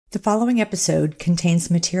The following episode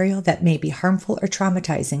contains material that may be harmful or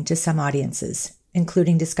traumatizing to some audiences,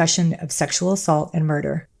 including discussion of sexual assault and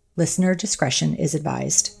murder. Listener discretion is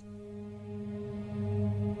advised.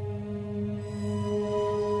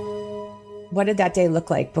 What did that day look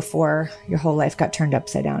like before your whole life got turned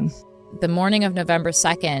upside down? The morning of November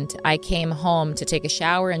 2nd, I came home to take a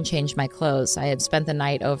shower and change my clothes. I had spent the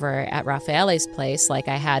night over at Raffaele's place like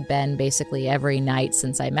I had been basically every night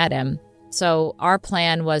since I met him. So our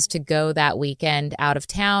plan was to go that weekend out of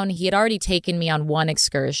town. He had already taken me on one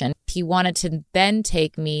excursion. He wanted to then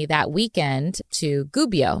take me that weekend to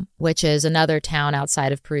Gubbio, which is another town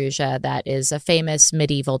outside of Perugia that is a famous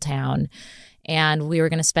medieval town. And we were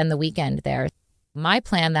going to spend the weekend there. My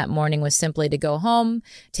plan that morning was simply to go home,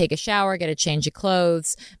 take a shower, get a change of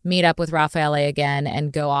clothes, meet up with Raffaele again,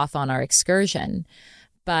 and go off on our excursion.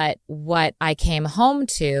 But what I came home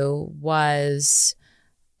to was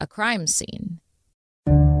a crime scene.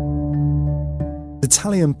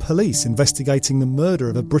 Italian police investigating the murder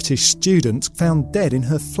of a British student found dead in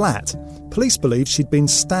her flat. Police believe she'd been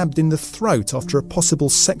stabbed in the throat after a possible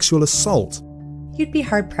sexual assault. You'd be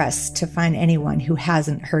hard-pressed to find anyone who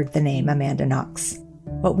hasn't heard the name Amanda Knox.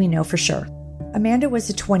 But we know for sure. Amanda was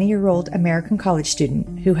a 20-year-old American college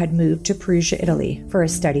student who had moved to Perugia, Italy for a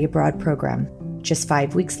study abroad program. Just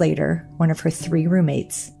 5 weeks later, one of her 3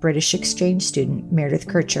 roommates, British exchange student Meredith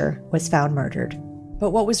Kircher, was found murdered. But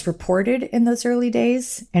what was reported in those early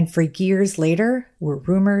days, and for years later, were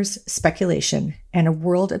rumors, speculation, and a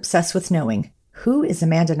world obsessed with knowing, who is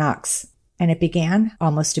Amanda Knox? And it began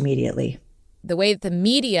almost immediately. The way that the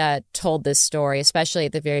media told this story, especially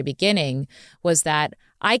at the very beginning, was that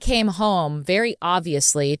I came home very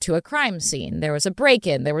obviously to a crime scene. There was a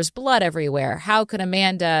break-in. There was blood everywhere. How could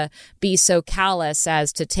Amanda be so callous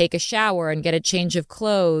as to take a shower and get a change of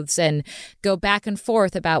clothes and go back and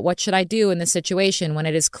forth about what should I do in this situation when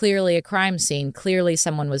it is clearly a crime scene? Clearly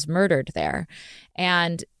someone was murdered there.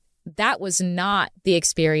 And that was not the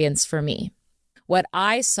experience for me. What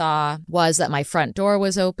I saw was that my front door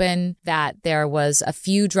was open, that there was a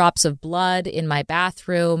few drops of blood in my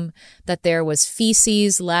bathroom, that there was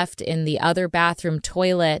feces left in the other bathroom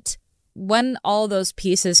toilet. When all those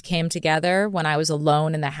pieces came together, when I was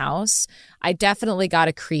alone in the house, I definitely got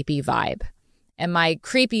a creepy vibe. And my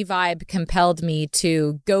creepy vibe compelled me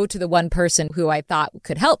to go to the one person who I thought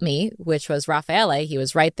could help me, which was Raffaele. He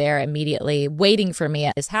was right there immediately waiting for me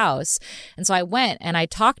at his house. And so I went and I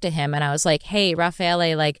talked to him and I was like, hey,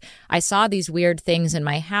 Raffaele, I saw these weird things in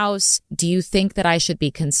my house. Do you think that I should be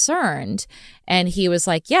concerned? And he was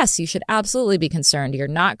like, yes, you should absolutely be concerned. You're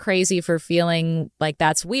not crazy for feeling like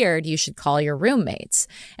that's weird. You should call your roommates.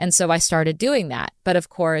 And so I started doing that. But of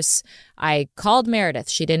course, I called Meredith.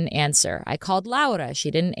 She didn't answer. I called Laura.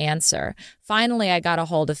 She didn't answer. Finally, I got a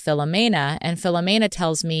hold of Filomena, and Filomena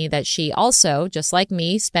tells me that she also, just like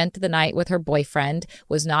me, spent the night with her boyfriend,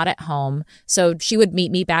 was not at home. So she would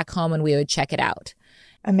meet me back home and we would check it out.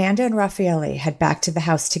 Amanda and Raffaele head back to the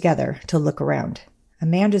house together to look around.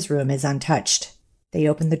 Amanda's room is untouched. They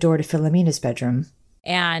open the door to Filomena's bedroom.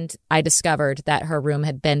 And I discovered that her room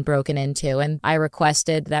had been broken into, and I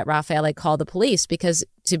requested that Raffaele call the police because,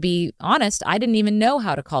 to be honest, I didn't even know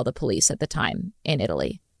how to call the police at the time in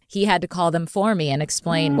Italy. He had to call them for me and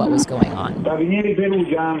explain what was going on.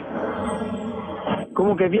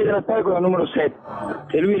 Comunque via della Pergola numero 7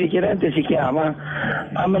 e lui richiedente si chiama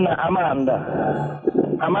Amanda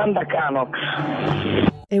Knox.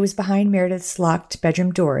 It was behind Meredith's locked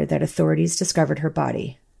bedroom door that authorities discovered her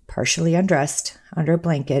body, partially undressed, under a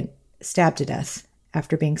blanket, stabbed to death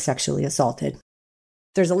after being sexually assaulted.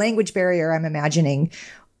 There's a language barrier, I'm imagining.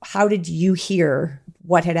 How did you hear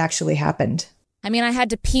what had actually happened? I mean, I had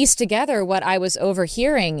to piece together what I was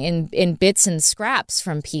overhearing in bits and scraps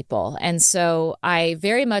from people. And so I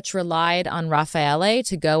very much relied on Raffaele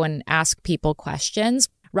to go and ask people questions.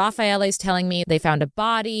 Raffaele's telling me they found a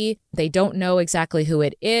body. They don't know exactly who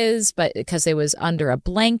it is, but because it was under a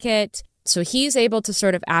blanket. So he's able to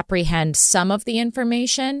sort of apprehend some of the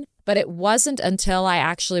information. But it wasn't until I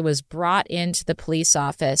actually was brought into the police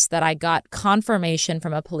office that I got confirmation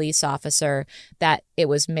from a police officer that it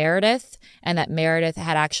was Meredith and that Meredith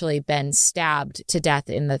had actually been stabbed to death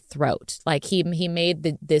in the throat. Like he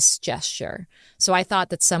made this gesture. So I thought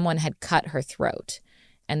that someone had cut her throat.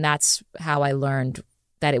 And that's how I learned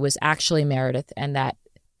that it was actually Meredith and that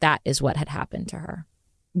is what had happened to her.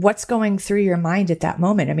 What's going through your mind at that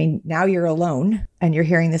moment? I mean, now you're alone and you're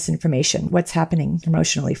hearing this information. What's happening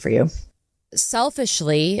emotionally for you?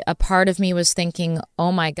 Selfishly, a part of me was thinking,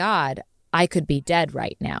 oh my God, I could be dead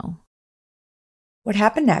right now. What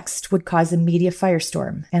happened next would cause a media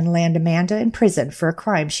firestorm and land Amanda in prison for a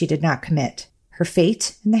crime she did not commit. her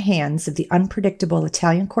fate in the hands of the unpredictable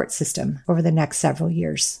Italian court system over the next several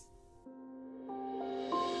years.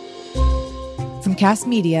 From Cast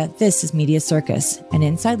Media, this is Media Circus, an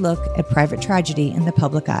inside look at private tragedy in the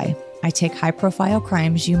public eye. I take high-profile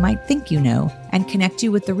crimes you might think you know and connect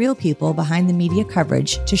you with the real people behind the media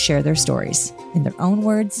coverage to share their stories, in their own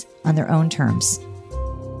words, on their own terms.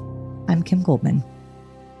 I'm Kim Goldman.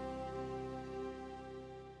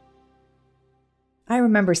 I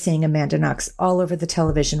remember seeing Amanda Knox all over the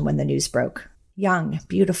television when the news broke. Young,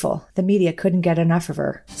 beautiful. The media couldn't get enough of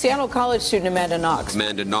her. Seattle College student Amanda Knox.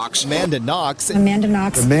 Amanda Knox. Amanda Knox. Amanda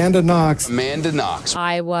Knox. Amanda Knox. Amanda Knox.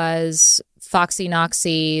 I was Foxy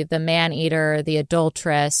Knoxy, the man-eater, the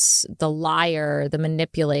adulteress, the liar, the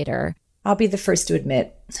manipulator. I'll be the first to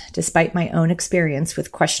admit, despite my own experience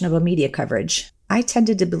with questionable media coverage, I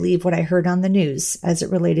tended to believe what I heard on the news as it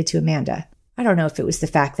related to Amanda. I don't know if it was the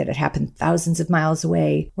fact that it happened thousands of miles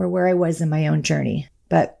away or where I was in my own journey,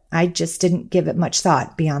 but I just didn't give it much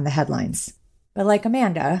thought beyond the headlines. But like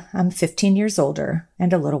Amanda, I'm 15 years older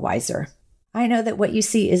and a little wiser. I know that what you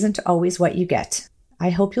see isn't always what you get. I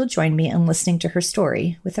hope you'll join me in listening to her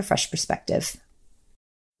story with a fresh perspective.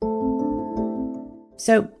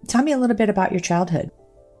 So, tell me a little bit about your childhood.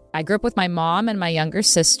 I grew up with my mom and my younger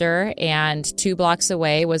sister, and 2 blocks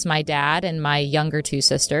away was my dad and my younger 2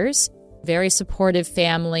 sisters. Very supportive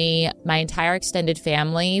family. My entire extended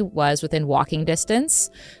family was within walking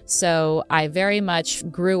distance. So I very much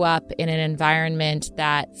grew up in an environment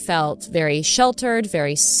that felt very sheltered,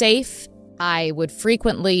 very safe. I would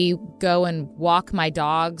frequently go and walk my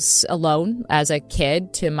dogs alone as a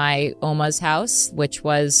kid to my Oma's house, which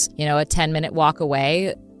was, a 10-minute walk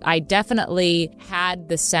away. I definitely had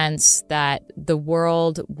the sense that the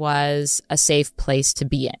world was a safe place to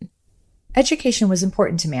be in. Education was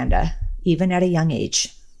important to Amanda, even at a young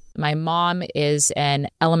age. My mom is an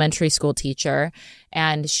elementary school teacher,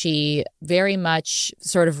 and she very much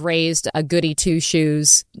sort of raised a goody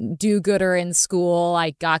two-shoes, do-gooder in school.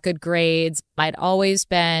 I got good grades. I'd always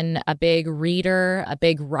been a big reader, a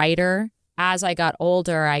big writer. As I got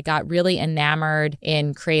older, I got really enamored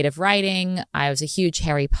in creative writing. I was a huge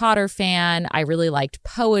Harry Potter fan. I really liked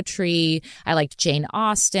poetry. I liked Jane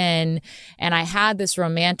Austen. And I had this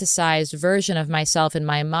romanticized version of myself in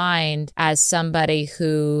my mind as somebody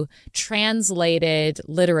who translated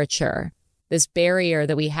literature, this barrier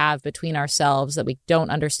that we have between ourselves, that we don't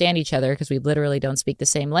understand each other because we literally don't speak the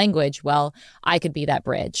same language. Well, I could be that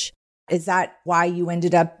bridge. Is that why you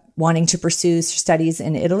ended up wanting to pursue studies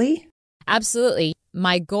in Italy? Absolutely.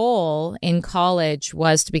 My goal in college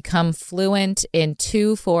was to become fluent in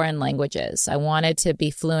 2 foreign languages. I wanted to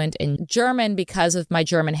be fluent in German because of my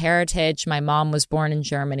German heritage. My mom was born in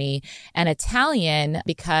Germany, and Italian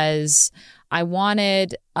because I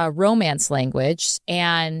wanted a Romance language.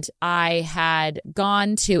 And I had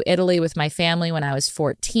gone to Italy with my family when I was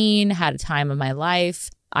 14, had a time of my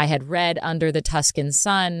life. I had read Under the Tuscan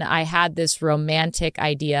Sun. I had this romantic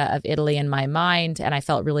idea of Italy in my mind, and I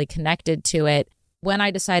felt really connected to it. When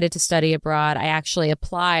I decided to study abroad, I actually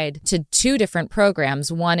applied to 2 different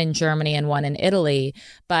programs, one in Germany and one in Italy,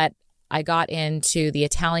 but I got into the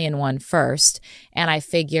Italian one first, and I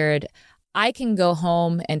figured I can go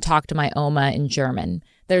home and talk to my Oma in German.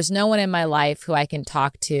 There's no one in my life who I can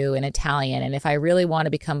talk to in Italian. And if I really want to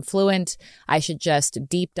become fluent, I should just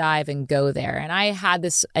deep dive and go there. And I had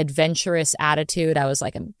this adventurous attitude. I was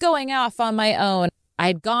like, I'm going off on my own.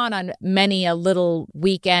 I'd gone on many a little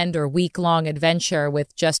weekend or week-long adventure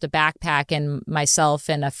with just a backpack and myself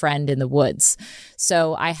and a friend in the woods.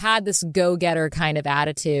 So I had this go-getter kind of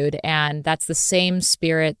attitude. And that's the same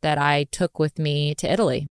spirit that I took with me to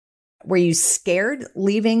Italy. Were you scared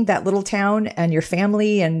leaving that little town and your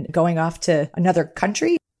family and going off to another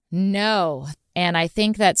country? No. And I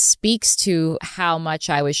think that speaks to how much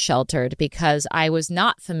I was sheltered because I was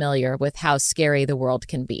not familiar with how scary the world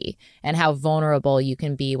can be and how vulnerable you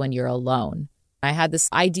can be when you're alone. I had this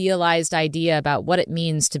idealized idea about what it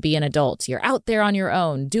means to be an adult. You're out there on your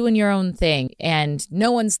own, doing your own thing, and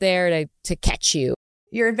no one's there to catch you.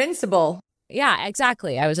 You're invincible. Yeah,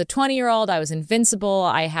 exactly. I was a 20-year-old. I was invincible.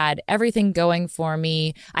 I had everything going for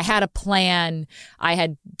me. I had a plan. I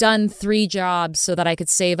had done 3 jobs so that I could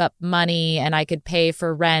save up money and I could pay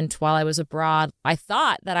for rent while I was abroad. I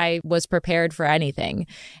thought that I was prepared for anything.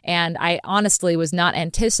 And I honestly was not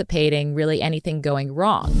anticipating really anything going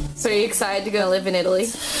wrong. So are you excited to go live in Italy?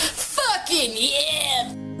 Fucking yeah!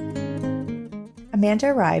 Amanda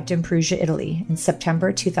arrived in Perugia, Italy in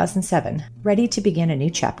September 2007, ready to begin a new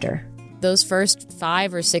chapter. Those first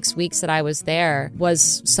 5 or 6 weeks that I was there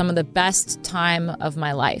was some of the best time of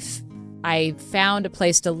my life. I found a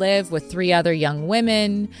place to live with 3 other young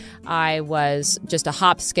women. I was just a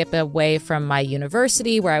hop skip away from my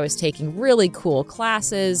university where I was taking really cool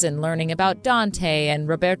classes and learning about Dante and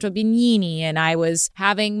Roberto Benigni. And I was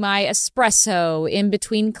having my espresso in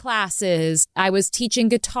between classes. I was teaching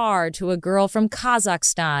guitar to a girl from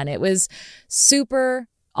Kazakhstan. It was super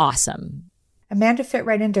awesome. Amanda fit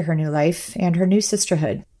right into her new life and her new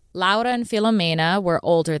sisterhood. Laura and Filomena were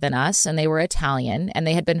older than us, and they were Italian, and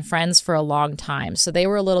they had been friends for a long time, so they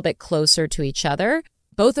were a little bit closer to each other.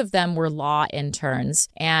 Both of them were law interns,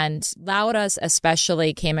 and Laura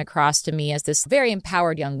especially came across to me as this very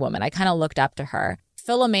empowered young woman. I kind of looked up to her.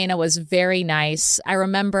 Filomena was very nice. I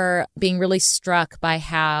remember being really struck by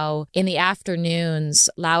how in the afternoons,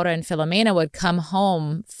 Laura and Filomena would come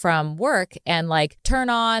home from work and like turn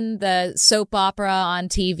on the soap opera on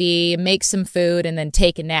TV, make some food, and then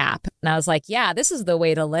take a nap. And I was like, yeah, this is the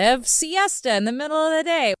way to live. Siesta in the middle of the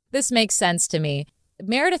day. This makes sense to me.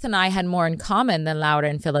 Meredith and I had more in common than Laura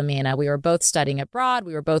and Filomena. We were both studying abroad.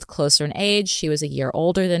 We were both closer in age. She was a year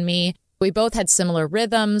older than me. We both had similar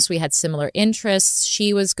rhythms. We had similar interests.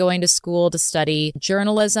 She was going to school to study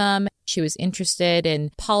journalism. She was interested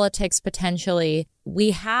in politics potentially.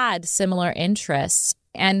 We had similar interests.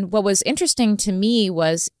 And what was interesting to me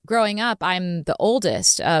was growing up, I'm the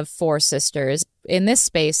oldest of 4 sisters. In this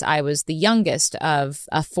space, I was the youngest of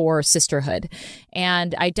a 4 sisterhood.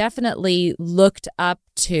 And I definitely looked up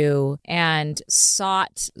to and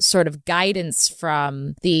sought sort of guidance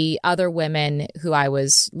from the other women who I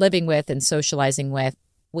was living with and socializing with.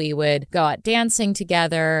 We would go out dancing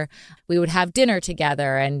together. We would have dinner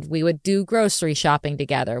together, and we would do grocery shopping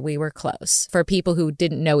together. We were close for people who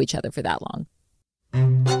didn't know each other for that long.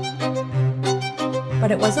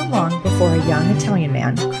 But it wasn't long before a young Italian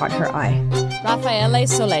man caught her eye. Raffaele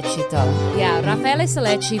Sollecito. Yeah, Raffaele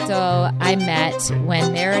Sollecito I met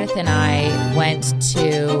when Meredith and I went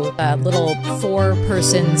to a little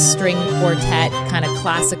 4-person string quartet kind of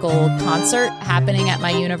classical concert happening at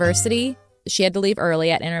my university. She had to leave early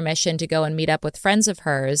at intermission to go and meet up with friends of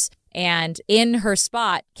hers. And in her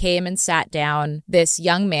spot came and sat down this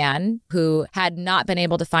young man who had not been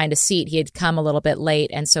able to find a seat. He had come a little bit late,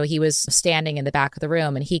 and so he was standing in the back of the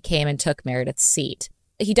room, and he came and took Meredith's seat.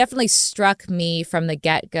 He definitely struck me from the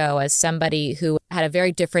get-go as somebody who had a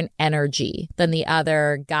very different energy than the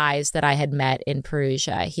other guys that I had met in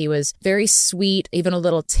Perugia. He was very sweet, even a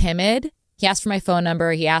little timid. He asked for my phone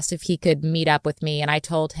number. He asked if he could meet up with me, and I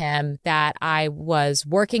told him that I was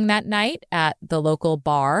working that night at the local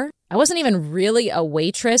bar. I wasn't even really a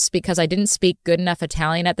waitress because I didn't speak good enough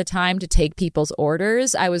Italian at the time to take people's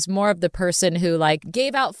orders. I was more of the person who like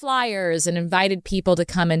gave out flyers and invited people to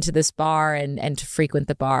come into this bar and to frequent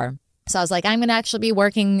the bar. So I was like, I'm going to actually be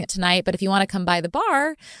working tonight, but if you want to come by the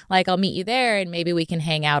bar, like I'll meet you there and maybe we can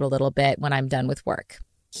hang out a little bit when I'm done with work.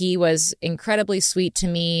 He was incredibly sweet to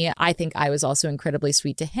me. I think I was also incredibly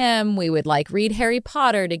sweet to him. We would like read Harry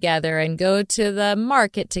Potter together and go to the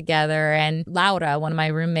market together. And Laura, one of my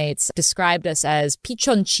roommates, described us as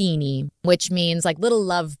piccioncini, which means like little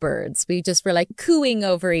lovebirds. We just were like cooing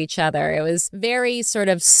over each other. It was very sort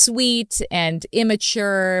of sweet and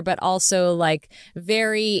immature, but also like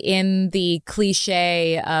very in the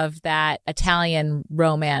cliche of that Italian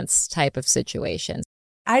romance type of situation.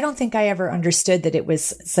 I don't think I ever understood that it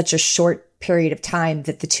was such a short period of time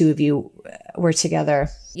that the two of you were together.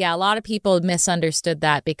 Yeah, a lot of people misunderstood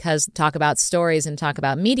that because talk about stories and talk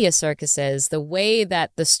about media circuses. The way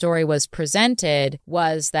that the story was presented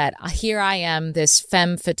was that here I am, this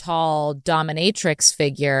femme fatale dominatrix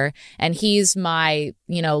figure, and he's my,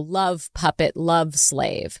 love puppet, love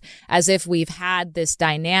slave, as if we've had this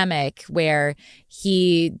dynamic where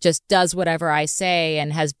he just does whatever I say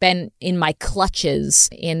and has been in my clutches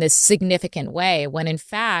in this significant way, when in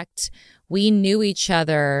fact, we knew each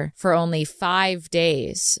other for only 5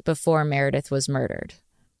 days before Meredith was murdered.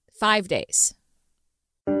 5 days.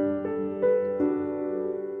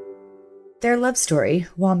 Their love story,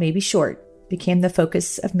 while maybe short, became the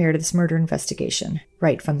focus of Meredith's murder investigation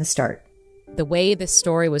right from the start. The way this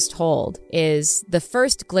story was told is the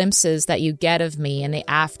first glimpses that you get of me in the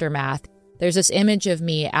aftermath. There's this image of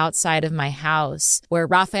me outside of my house where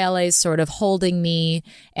Raffaele is sort of holding me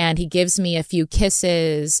and he gives me a few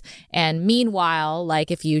kisses. And meanwhile, like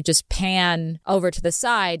if you just pan over to the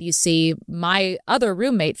side, you see my other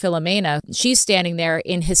roommate, Filomena. She's standing there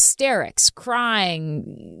in hysterics,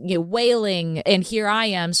 crying, wailing. And here I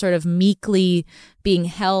am sort of meekly being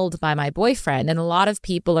held by my boyfriend. And a lot of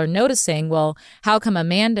people are noticing, well, how come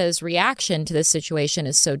Amanda's reaction to this situation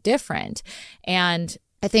is so different? And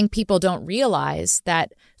I think people don't realize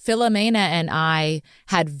that Philomena and I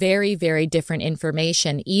had very, very different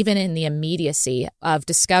information, even in the immediacy of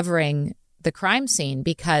discovering the crime scene,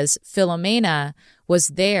 because Philomena was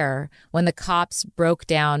there when the cops broke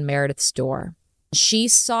down Meredith's door. She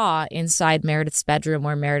saw inside Meredith's bedroom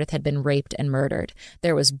where Meredith had been raped and murdered.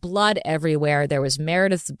 There was blood everywhere. There was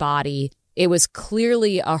Meredith's body. It was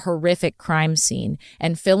clearly a horrific crime scene,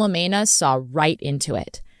 and Philomena saw right into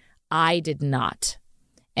it. I did not.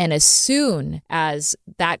 And as soon as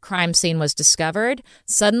that crime scene was discovered,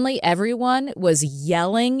 suddenly everyone was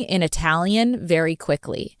yelling in Italian very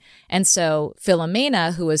quickly. And so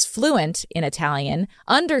Philomena, who was fluent in Italian,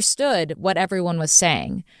 understood what everyone was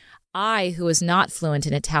saying. I, who was not fluent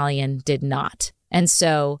in Italian, did not. And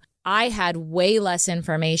so I had way less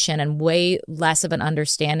information and way less of an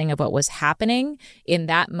understanding of what was happening in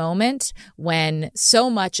that moment when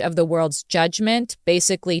so much of the world's judgment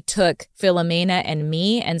basically took Philomena and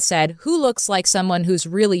me and said, who looks like someone who's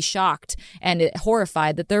really shocked and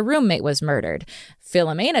horrified that their roommate was murdered?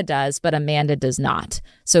 Philomena does, but Amanda does not.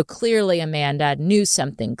 So clearly Amanda knew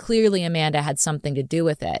something. Clearly Amanda had something to do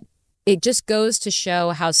with it. It just goes to show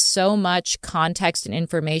how so much context and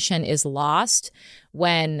information is lost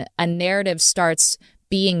when a narrative starts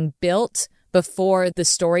being built before the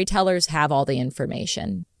storytellers have all the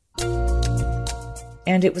information.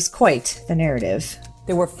 And it was quite the narrative.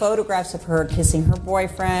 There were photographs of her kissing her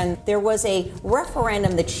boyfriend. There was a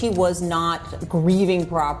referendum that she was not grieving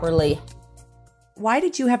properly. Why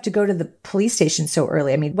did you have to go to the police station so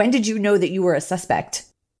early? I mean, when did you know that you were a suspect?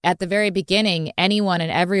 At the very beginning, anyone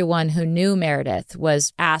and everyone who knew Meredith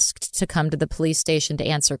was asked to come to the police station to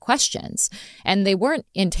answer questions. And they weren't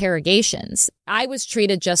interrogations. I was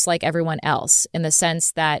treated just like everyone else in the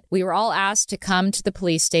sense that we were all asked to come to the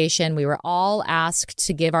police station. We were all asked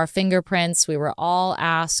to give our fingerprints. We were all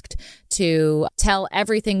asked to tell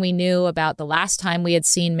everything we knew about the last time we had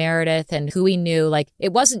seen Meredith and who we knew. Like,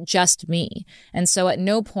 it wasn't just me. And so at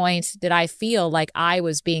no point did I feel like I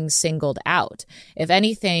was being singled out. If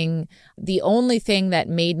anything, the only thing that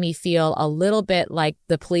made me feel a little bit like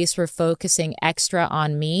the police were focusing extra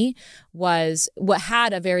on me was what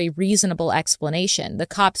had a very reasonable explanation. The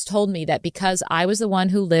cops told me that because I was the one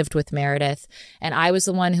who lived with Meredith and I was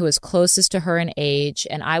the one who was closest to her in age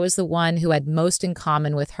and I was the one who had most in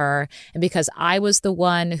common with her, and because I was the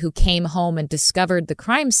one who came home and discovered the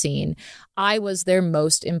crime scene, I was their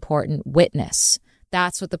most important witness.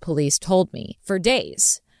 That's what the police told me for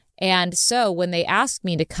days. And so when they asked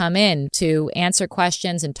me to come in to answer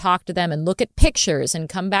questions and talk to them and look at pictures and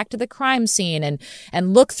come back to the crime scene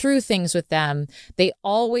and look through things with them, they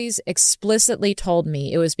always explicitly told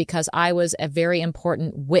me it was because I was a very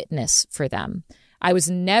important witness for them. I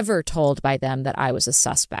was never told by them that I was a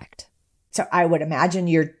suspect. So I would imagine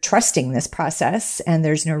you're trusting this process and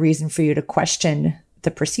there's no reason for you to question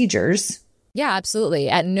the procedures. Yeah, absolutely.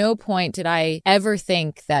 At no point did I ever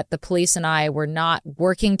think that the police and I were not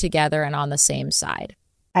working together and on the same side.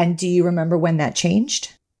 And do you remember when that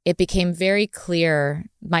changed? It became very clear,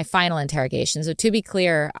 my final interrogation. So to be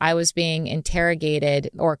clear, I was being interrogated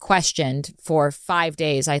or questioned for 5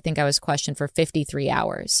 days. I think I was questioned for 53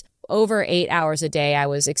 hours. Over 8 hours a day, I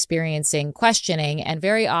was experiencing questioning. And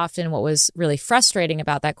very often what was really frustrating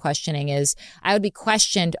about that questioning is I would be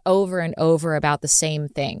questioned over and over about the same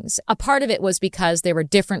things. A part of it was because there were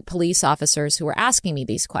different police officers who were asking me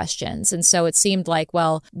these questions. And so it seemed like,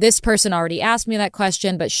 well, this person already asked me that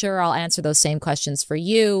question, but sure, I'll answer those same questions for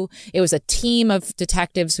you. It was a team of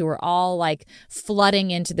detectives who were all like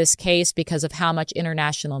flooding into this case because of how much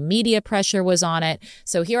international media pressure was on it.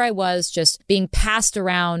 So here I was just being passed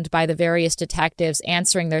around by the various detectives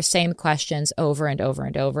answering their same questions over and over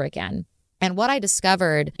and over again. And what I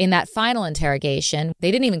discovered in that final interrogation,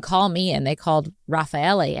 they didn't even call me in, they called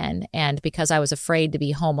Raffaele in. And because I was afraid to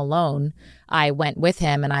be home alone, I went with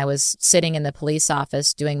him and I was sitting in the police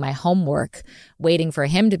office doing my homework, waiting for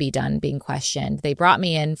him to be done being questioned. They brought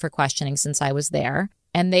me in for questioning since I was there,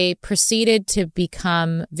 and they proceeded to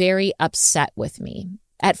become very upset with me.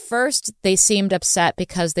 At first, they seemed upset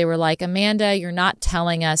because they were like, Amanda, you're not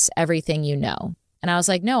telling us everything you know. And I was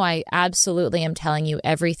like, no, I absolutely am telling you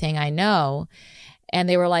everything I know. And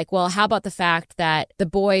they were like, well, how about the fact that the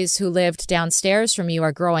boys who lived downstairs from you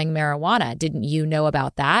are growing marijuana? Didn't you know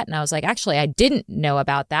about that? And I was like, actually, I didn't know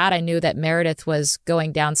about that. I knew that Meredith was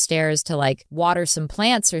going downstairs to like water some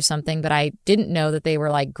plants or something, but I didn't know that they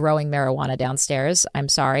were like growing marijuana downstairs. I'm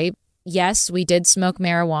sorry. Yes, we did smoke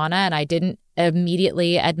marijuana, and I didn't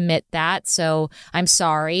immediately admit that. So I'm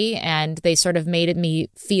sorry. And they sort of made me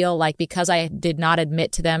feel like because I did not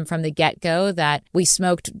admit to them from the get-go that we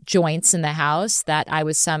smoked joints in the house, that I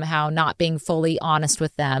was somehow not being fully honest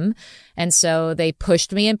with them. And so they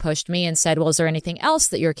pushed me and said, well, is there anything else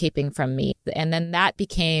that you're keeping from me? And then that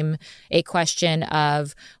became a question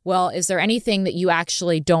of, well, is there anything that you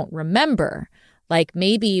actually don't remember? Like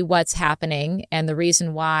maybe what's happening and the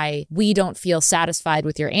reason why we don't feel satisfied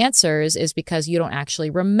with your answers is because you don't actually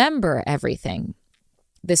remember everything.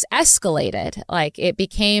 This escalated, like it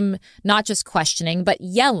became not just questioning, but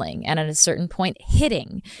yelling, and at a certain point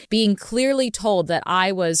hitting, being clearly told that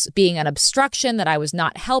I was being an obstruction, that I was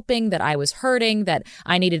not helping, that I was hurting, that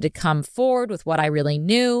I needed to come forward with what I really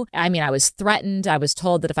knew. I mean, I was threatened. I was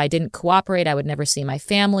told that if I didn't cooperate, I would never see my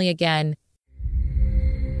family again.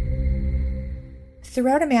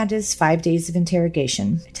 Throughout Amanda's 5 days of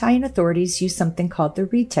interrogation, Italian authorities used something called the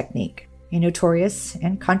Reed technique, a notorious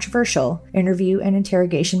and controversial interview and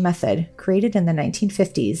interrogation method created in the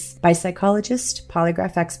 1950s by psychologist,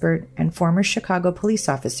 polygraph expert, and former Chicago police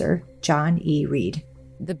officer John E. Reed.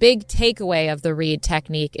 The big takeaway of the Reed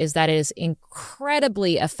technique is that it is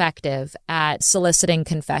incredibly effective at soliciting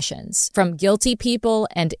confessions from guilty people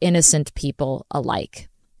and innocent people alike.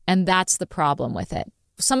 And that's the problem with it.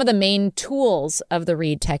 Some of the main tools of the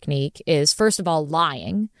Reed technique is, first of all,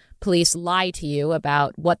 lying. Police lie to you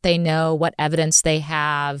about what they know, what evidence they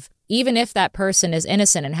have. Even if that person is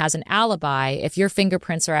innocent and has an alibi, if your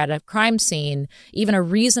fingerprints are at a crime scene, even a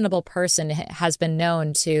reasonable person has been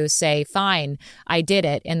known to say, fine, I did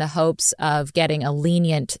it, in the hopes of getting a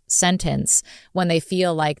lenient sentence when they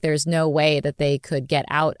feel like there's no way that they could get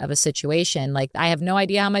out of a situation. Like, I have no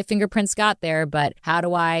idea how my fingerprints got there, but how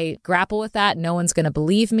do I grapple with that? No one's going to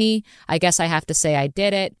believe me. I guess I have to say I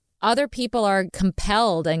did it. Other people are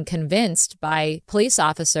compelled and convinced by police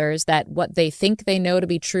officers that what they think they know to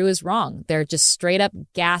be true is wrong. They're just straight up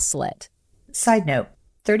gaslit. Side note,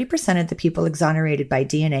 30% of the people exonerated by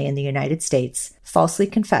DNA in the United States falsely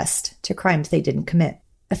confessed to crimes they didn't commit.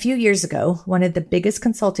 A few years ago, one of the biggest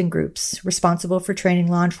consulting groups responsible for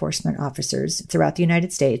training law enforcement officers throughout the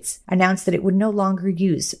United States announced that it would no longer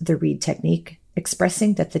use the Reed technique,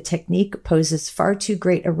 expressing that the technique poses far too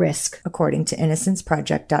great a risk, according to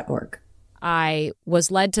innocenceproject.org. I was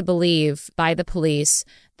led to believe by the police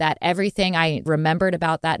that everything I remembered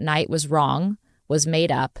about that night was wrong, was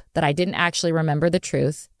made up, that I didn't actually remember the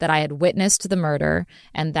truth, that I had witnessed the murder,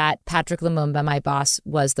 and that Patrick Lumumba, my boss,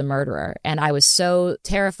 was the murderer. And I was so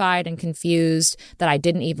terrified and confused that I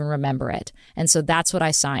didn't even remember it. And so that's what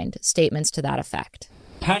I signed, statements to that effect.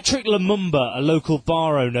 Patrick Lumumba, a local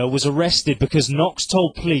bar owner, was arrested because Knox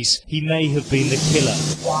told police he may have been the killer.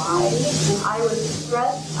 Why? I was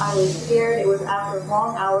stressed, I was scared, it was after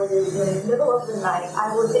long hours, it was in the middle of the night,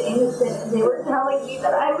 I was innocent, and they were telling me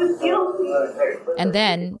that I was guilty. And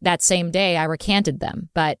then that same day I recanted them,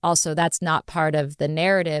 but also that's not part of the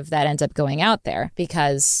narrative that ends up going out there,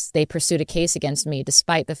 because they pursued a case against me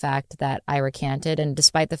despite the fact that I recanted and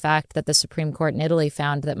despite the fact that the Supreme Court in Italy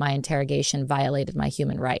found that my interrogation violated my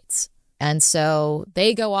human rights. And so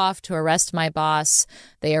they go off to arrest my boss.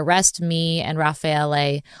 They arrest me and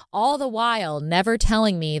Raffaele, all the while never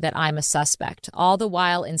telling me that I'm a suspect, all the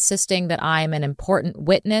while insisting that I'm an important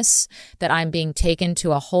witness, that I'm being taken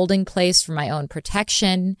to a holding place for my own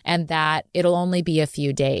protection, and that it'll only be a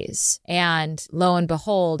few days. And lo and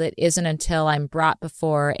behold, it isn't until I'm brought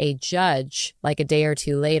before a judge, like a day or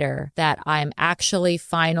two later, that I'm actually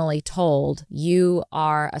finally told, you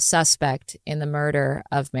are a suspect in the murder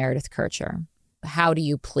of Meredith Kircher. How do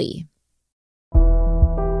you plea?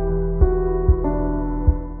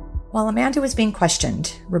 While Amanda was being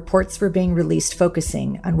questioned, reports were being released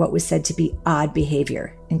focusing on what was said to be odd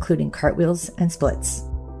behavior, including cartwheels and splits.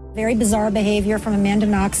 Very bizarre behavior from Amanda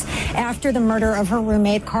Knox after the murder of her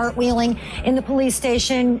roommate, cartwheeling in the police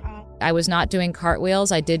station. I was not doing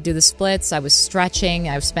cartwheels. I did do the splits. I was stretching.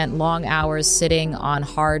 I've spent long hours sitting on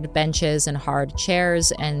hard benches and hard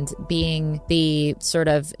chairs, and being the sort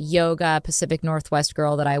of yoga Pacific Northwest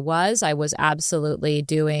girl that I was absolutely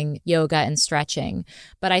doing yoga and stretching.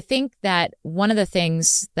 But I think that one of the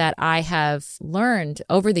things that I have learned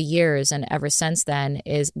over the years and ever since then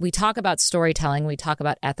is we talk about storytelling, we talk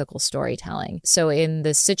about ethical storytelling. So in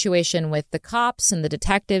the situation with the cops and the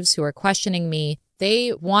detectives who are questioning me,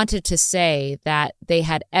 they wanted to say that they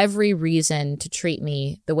had every reason to treat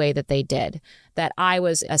me the way that they did, that I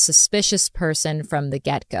was a suspicious person from the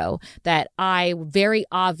get-go, that I very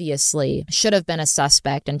obviously should have been a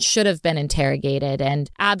suspect and should have been interrogated,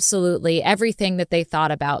 and absolutely everything that they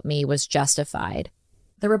thought about me was justified.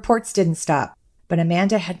 The reports didn't stop. But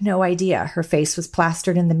Amanda had no idea her face was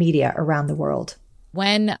plastered in the media around the world.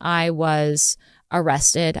 When I was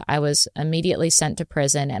arrested, I was immediately sent to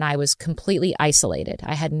prison and I was completely isolated.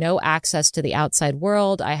 I had no access to the outside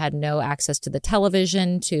world. I had no access to the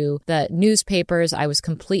television, to the newspapers. I was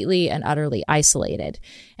completely and utterly isolated.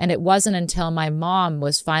 And it wasn't until my mom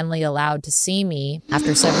was finally allowed to see me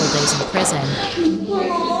after several days in prison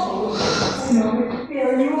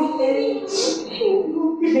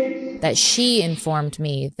that she informed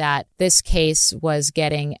me that this case was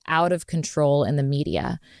getting out of control in the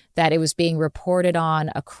media, that it was being reported on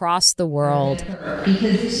across the world.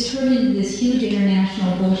 Because this turned into this huge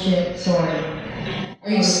international bullshit story. Are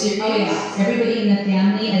you serious? Oh yeah, everybody in the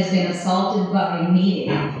family has been assaulted by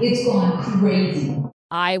media. It's gone crazy.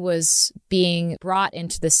 I was being brought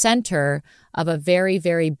into the center of a very,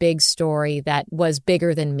 very big story that was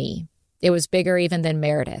bigger than me. It was bigger even than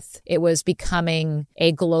Meredith. It was becoming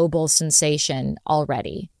a global sensation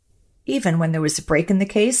already. Even when there was a break in the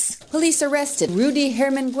case, Police arrested Rudy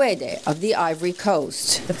Hermanguede of the Ivory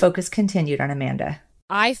Coast. The focus continued on Amanda.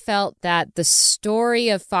 I felt that the story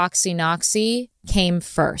of Foxy Knoxy came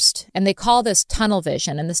first. And they call this tunnel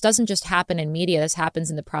vision. And this doesn't just happen in media. This happens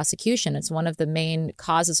in the prosecution. It's one of the main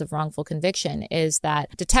causes of wrongful conviction is that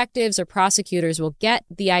detectives or prosecutors will get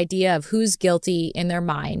the idea of who's guilty in their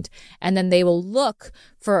mind, and then they will look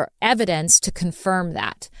for evidence to confirm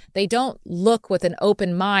that. They don't look with an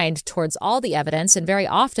open mind towards all the evidence, and very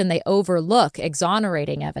often they overlook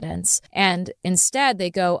exonerating evidence. And instead they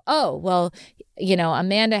go, oh, well, you know,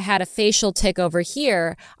 Amanda had a facial tic over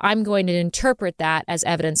here. I'm going to interpret that as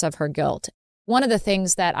evidence of her guilt. One of the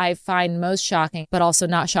things that I find most shocking, but also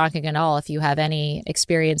not shocking at all if you have any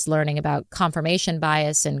experience learning about confirmation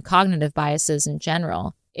bias and cognitive biases in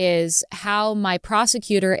general, is how my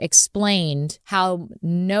prosecutor explained how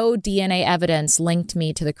no DNA evidence linked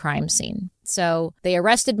me to the crime scene. So they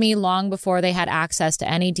arrested me long before they had access to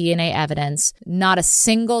any DNA evidence. Not a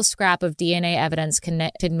single scrap of DNA evidence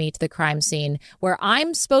connected me to the crime scene, where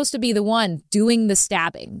I'm supposed to be the one doing the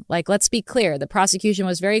stabbing. Like, let's be clear. The prosecution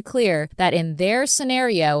was very clear that in their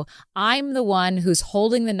scenario, I'm the one who's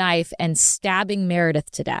holding the knife and stabbing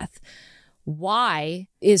Meredith to death. Why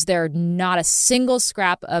is there not a single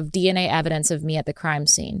scrap of DNA evidence of me at the crime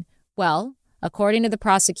scene? Well, according to the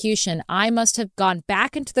prosecution, I must have gone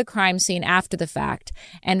back into the crime scene after the fact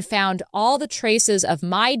and found all the traces of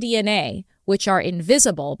my DNA, which are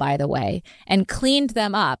invisible, by the way, and cleaned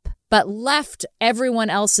them up, but left everyone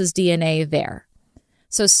else's DNA there.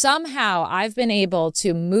 So somehow I've been able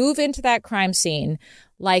to move into that crime scene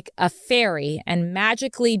like a fairy and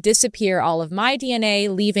magically disappear all of my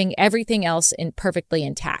DNA, leaving everything else perfectly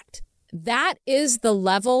intact. That is the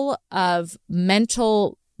level of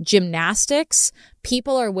mental gymnastics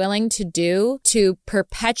people are willing to do to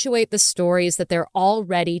perpetuate the stories that they're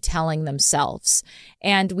already telling themselves.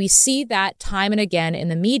 And we see that time and again in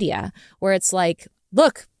the media, where it's like,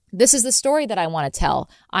 look, this is the story that I want to tell.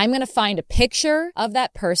 I'm going to find a picture of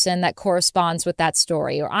that person that corresponds with that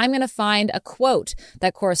story, or I'm going to find a quote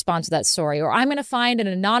that corresponds with that story, or I'm going to find an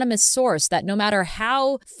anonymous source that, no matter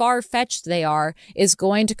how far-fetched they are, is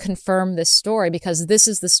going to confirm this story because this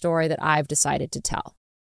is the story that I've decided to tell.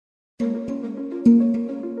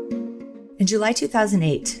 In July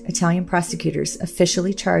 2008, Italian prosecutors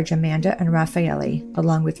officially charge Amanda and Raffaele,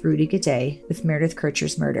 along with Rudy Guede, with Meredith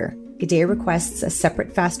Kircher's murder. Guede requests a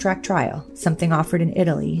separate fast-track trial, something offered in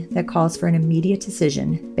Italy that calls for an immediate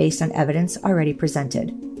decision based on evidence already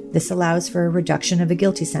presented. This allows for a reduction of a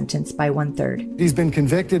guilty sentence by 1/3. He's been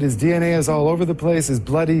convicted. His DNA is all over the place. His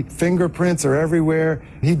bloody fingerprints are everywhere.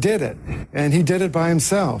 He did it, and he did it by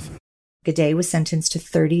himself. Guede was sentenced to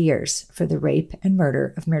 30 years for the rape and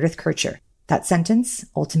murder of Meredith Kircher. That sentence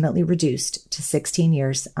ultimately reduced to 16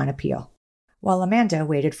 years on appeal. While Amanda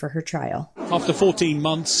waited for her trial. After 14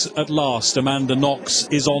 months, at last, Amanda Knox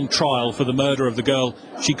is on trial for the murder of the girl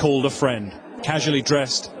she called a friend. Casually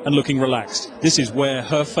dressed and looking relaxed. This is where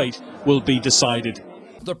her fate will be decided.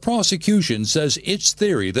 The prosecution says its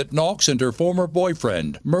theory that Knox and her former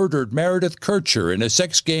boyfriend murdered Meredith Kircher in a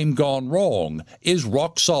sex game gone wrong is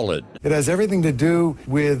rock solid. It has everything to do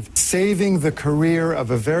with saving the career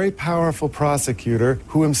of a very powerful prosecutor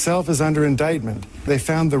who himself is under indictment. They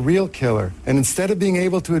found the real killer, and instead of being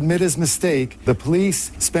able to admit his mistake, the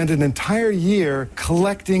police spent an entire year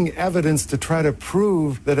collecting evidence to try to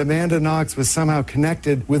prove that Amanda Knox was somehow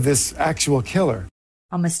connected with this actual killer.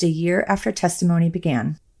 Almost a year after testimony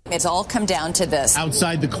began. It's all come down to this.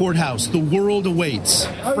 Outside the courthouse, the world awaits.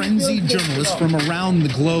 Frenzied journalists from around the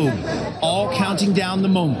globe, all counting down the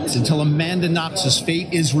moments until Amanda Knox's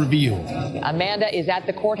fate is revealed. Amanda is at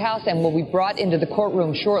the courthouse and will be brought into the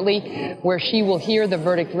courtroom shortly, where she will hear the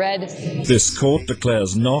verdict read. This court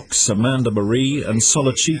declares Knox, Amanda Marie, and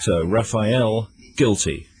Sollecito Raphael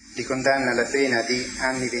guilty.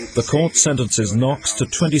 The court sentences Knox to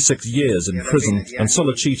 26 years in prison and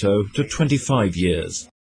Sollecito to 25 years.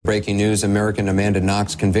 Breaking news, American Amanda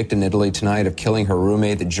Knox convicted in Italy tonight of killing her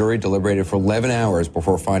roommate. The jury deliberated for 11 hours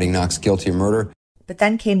before finding Knox guilty of murder. But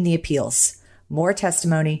then came the appeals. More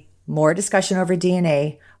testimony, more discussion over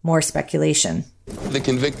DNA, more speculation. The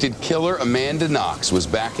convicted killer, Amanda Knox, was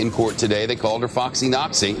back in court today. They called her Foxy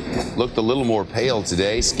Knoxy. Looked a little more pale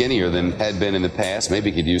today, skinnier than had been in the past.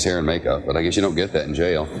 Maybe could use hair and makeup, but I guess you don't get that in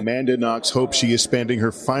jail. Amanda Knox hopes she is spending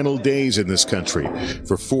her final days in this country.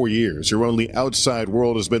 For 4 years, her only outside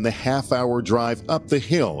world has been the half-hour drive up the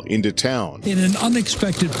hill into town. In an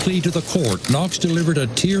unexpected plea to the court, Knox delivered a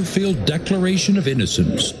tear-filled declaration of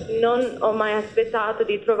innocence. Non ho mai aspettato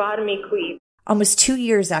di trovarmi qui. Almost 2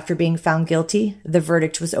 years after being found guilty, the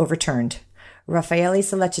verdict was overturned. Raffaele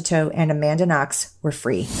Sollecito and Amanda Knox were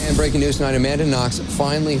free. And breaking news tonight, Amanda Knox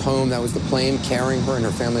finally home. That was the plane carrying her and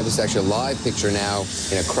her family. This is actually a live picture now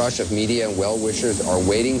in a crush of media and well-wishers are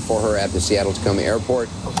waiting for her at the Seattle-Tacoma airport.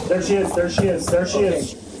 There she is, there she is, there she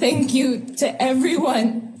is. Thank you to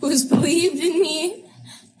everyone who's believed in me,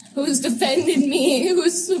 who's defended me,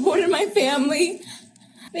 who's supported my family.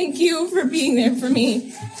 Thank you for being there for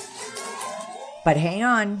me. But hang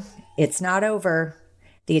on, it's not over.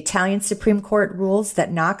 The Italian Supreme Court rules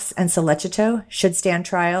that Knox and Sollecito should stand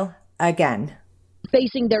trial again.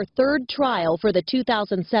 Facing their third trial for the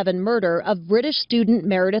 2007 murder of British student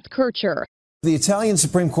Meredith Kercher. The Italian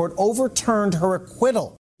Supreme Court overturned her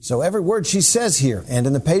acquittal. So every word she says here and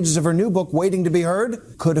in the pages of her new book, Waiting to be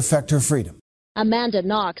Heard, could affect her freedom. Amanda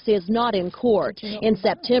Knox is not in court. In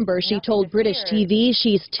September, she told British TV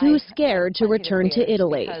she's too scared to return to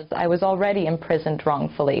Italy. I was already imprisoned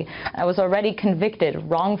wrongfully. I was already convicted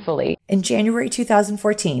wrongfully. In January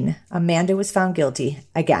 2014, Amanda was found guilty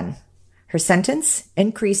again. Her sentence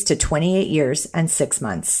increased to 28 years and 6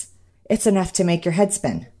 months. It's enough to make your head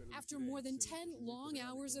spin. After more than 10 long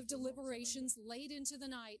hours of deliberations late into the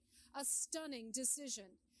night, a stunning decision.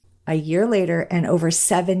 A year later, and over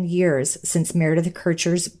 7 years since Meredith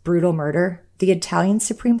Kercher's brutal murder, the Italian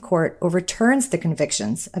Supreme Court overturns the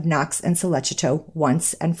convictions of Knox and Sollecito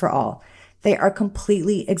once and for all. They are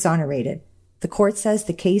completely exonerated. The court says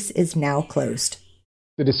the case is now closed.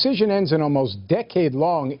 The decision ends an almost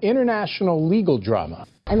decade-long international legal drama.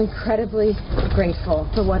 I'm incredibly grateful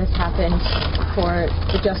for what has happened, for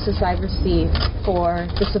the justice I've received, for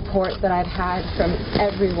the support that I've had from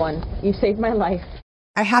everyone. You saved my life.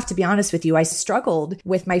 I have to be honest with you, I struggled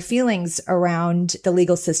with my feelings around the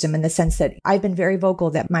legal system in the sense that I've been very vocal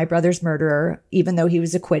that my brother's murderer, even though he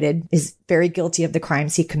was acquitted, is very guilty of the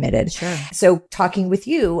crimes he committed. Sure. So talking with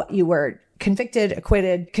you, you were convicted,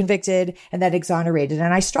 acquitted, convicted, and then exonerated.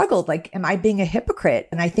 And I struggled, like, am I being a hypocrite?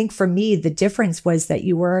 And I think for me, the difference was that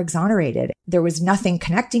you were exonerated. There was nothing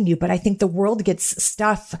connecting you, but I think the world gets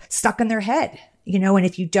stuff stuck in their head. You know, and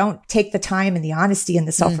if you don't take the time and the honesty and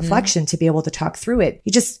the self-reflection to be able to talk through it,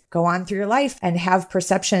 you just go on through your life and have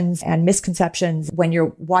perceptions and misconceptions when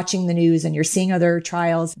you're watching the news and you're seeing other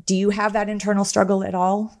trials. Do you have that internal struggle at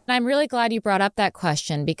all? I'm really glad you brought up that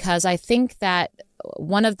question, because I think that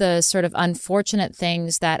one of the sort of unfortunate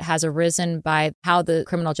things that has arisen by how the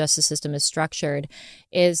criminal justice system is structured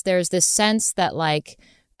is there's this sense that, like,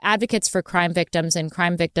 advocates for crime victims and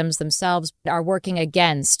crime victims themselves are working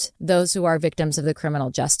against those who are victims of the criminal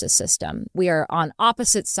justice system. We are on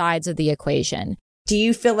opposite sides of the equation. Do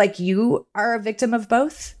you feel like you are a victim of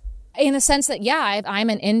both? In the sense that, yeah, I'm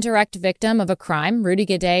an indirect victim of a crime. Rudy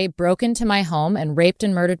Gaudet broke into my home and raped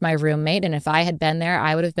and murdered my roommate. And if I had been there,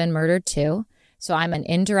 I would have been murdered too. So I'm an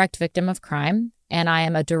indirect victim of crime, and I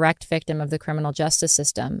am a direct victim of the criminal justice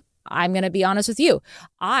system. I'm going to be honest with you.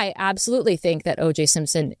 I absolutely think that O.J.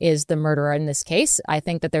 Simpson is the murderer in this case. I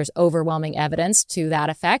think that there's overwhelming evidence to that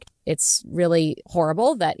effect. It's really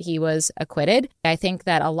horrible that he was acquitted. I think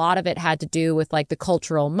that a lot of it had to do with, like, the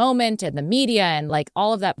cultural moment and the media and, like,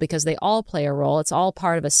 all of that, because they all play a role. It's all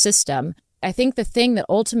part of a system. I think the thing that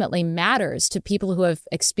ultimately matters to people who have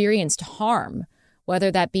experienced harm,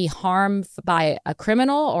 whether that be harm by a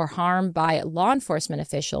criminal or harm by law enforcement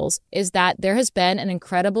officials, is that there has been an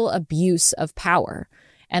incredible abuse of power.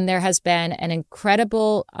 And there has been an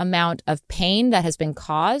incredible amount of pain that has been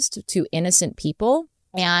caused to innocent people.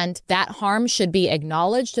 And that harm should be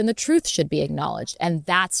acknowledged and the truth should be acknowledged. And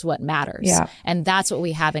that's what matters. Yeah. And that's what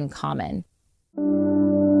we have in common.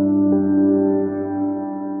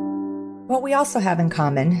 What we also have in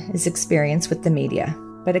common is experience with the media,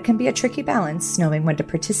 but it can be a tricky balance knowing when to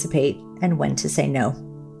participate and when to say no.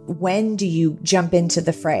 When do you jump into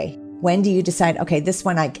the fray? When do you decide, okay, this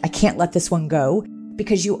one, I can't let this one go,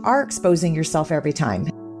 because you are exposing yourself every time.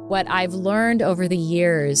 What I've learned over the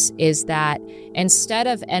years is that instead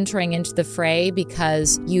of entering into the fray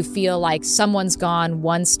because you feel like someone's gone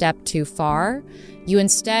one step too far, you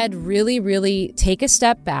instead really take a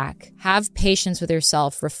step back, have patience with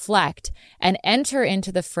yourself, reflect, and enter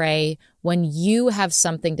into the fray when you have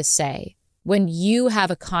something to say, when you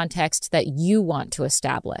have a context that you want to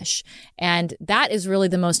establish. And that is really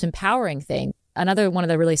the most empowering thing. Another one of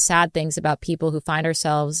the really sad things about people who find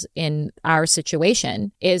ourselves in our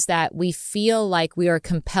situation is that we feel like we are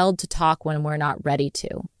compelled to talk when we're not ready to.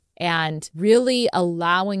 And really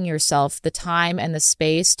allowing yourself the time and the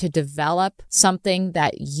space to develop something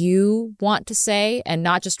that you want to say and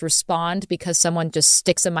not just respond because someone just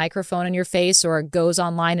sticks a microphone in your face or goes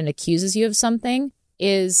online and accuses you of something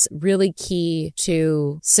is really key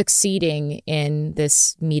to succeeding in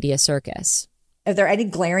this media circus. Are there any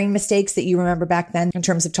glaring mistakes that you remember back then in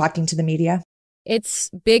terms of talking to the media? It's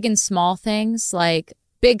big and small things. Like,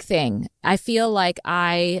 big thing, I feel like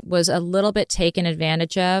I was a little bit taken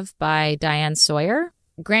advantage of by Diane Sawyer.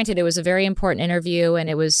 Granted, it was a very important interview and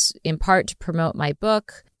it was in part to promote my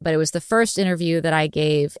book, but it was the first interview that I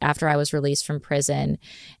gave after I was released from prison.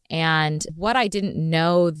 And what I didn't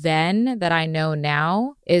know then that I know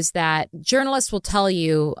now is that journalists will tell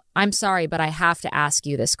you, I'm sorry, but I have to ask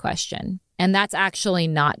you this question. And that's actually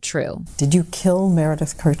not true. Did you kill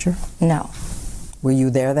Meredith Kircher? No. Were you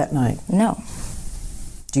there that night? No.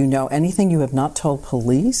 Do you know anything you have not told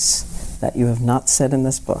police that you have not said in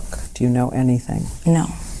this book? Do you know anything? No.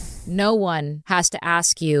 No one has to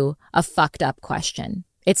ask you a fucked up question.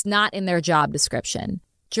 It's not in their job description.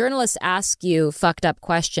 Journalists ask you fucked up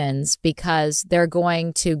questions because they're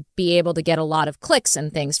going to be able to get a lot of clicks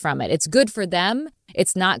and things from it. It's good for them.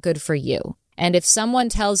 It's not good for you. And if someone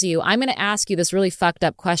tells you, I'm going to ask you this really fucked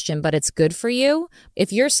up question, but it's good for you,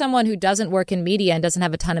 if you're someone who doesn't work in media and doesn't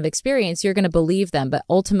have a ton of experience, you're going to believe them. But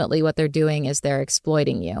ultimately what they're doing is they're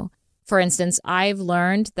exploiting you. For instance, I've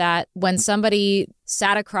learned that when somebody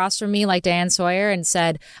sat across from me like Diane Sawyer and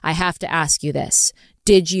said, I have to ask you this,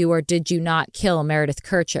 did you or did you not kill Meredith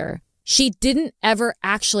Kircher? She didn't ever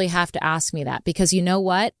actually have to ask me that because you know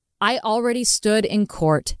what? I already stood in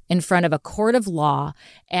court in front of a court of law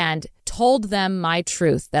and told them my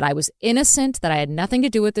truth, that I was innocent, that I had nothing to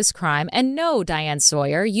do with this crime. And no, Diane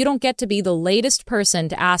Sawyer, you don't get to be the latest person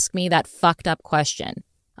to ask me that fucked up question.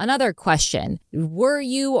 Another question, were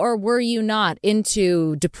you or were you not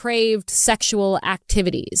into depraved sexual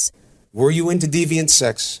activities? Were you into deviant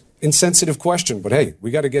sex? Insensitive question, but hey,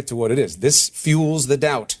 we got to get to what it is. This fuels the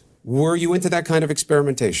doubt. Were you into that kind of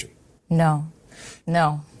experimentation? No.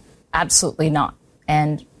 Absolutely not.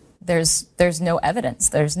 And there's no evidence.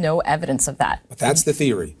 There's no evidence of that. But that's the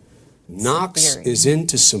theory. Knox is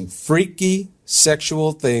into some freaky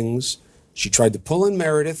sexual things. She tried to pull in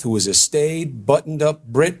Meredith, who was a staid, buttoned-up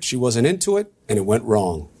Brit. She wasn't into it, and it went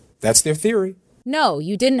wrong. That's their theory. No,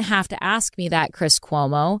 you didn't have to ask me that, Chris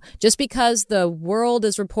Cuomo. Just because the world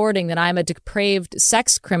is reporting that I'm a depraved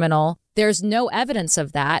sex criminal, there's no evidence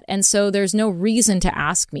of that, and so there's no reason to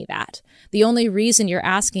ask me that. The only reason you're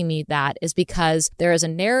asking me that is because there is a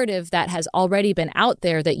narrative that has already been out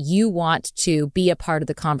there that you want to be a part of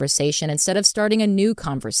the conversation instead of starting a new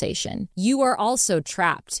conversation. You are also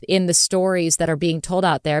trapped in the stories that are being told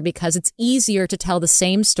out there because it's easier to tell the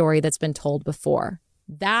same story that's been told before.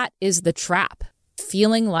 That is the trap.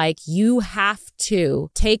 Feeling like you have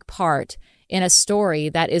to take part in a story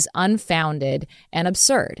that is unfounded and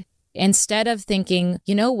absurd. Instead of thinking,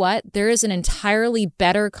 you know what, there is an entirely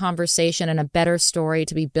better conversation and a better story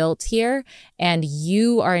to be built here, and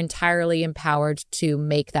you are entirely empowered to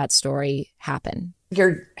make that story happen.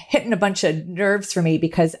 You're hitting a bunch of nerves for me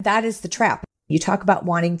because that is the trap. You talk about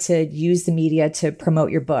wanting to use the media to promote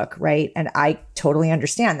your book, right? And I totally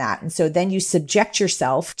understand that. And so then you subject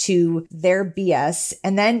yourself to their BS.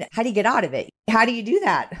 And then how do you get out of it? How do you do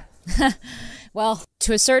that? Well,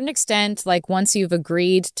 to a certain extent, like once you've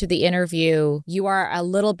agreed to the interview, you are a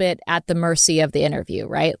little bit at the mercy of the interview,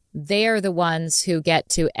 right? they're the ones who get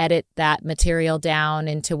to edit that material down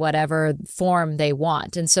into whatever form they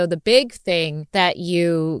want. And so the big thing that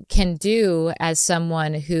you can do as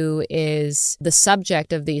someone who is the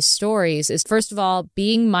subject of these stories is, first of all,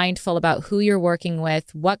 being mindful about who you're working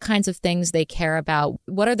with, what kinds of things they care about,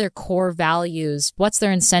 what are their core values, what's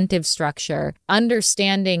their incentive structure,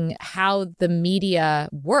 understanding how the media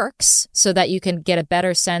works so that you can get a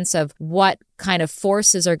better sense of what kind of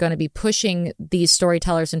forces are going to be pushing these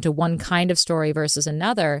storytellers into one kind of story versus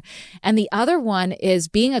another. And the other one is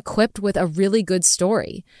being equipped with a really good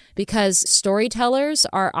story, because storytellers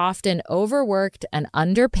are often overworked and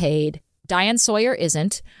underpaid. Diane Sawyer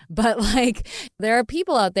isn't, but there are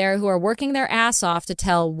people out there who are working their ass off to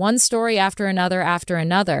tell one story after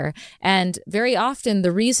another. And very often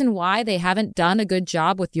the reason why they haven't done a good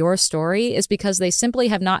job with your story is because they simply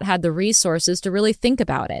have not had the resources to really think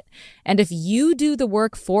about it. And if you do the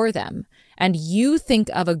work for them and you think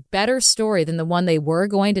of a better story than the one they were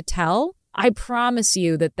going to tell, I promise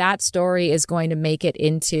you that that story is going to make it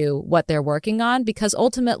into what they're working on, because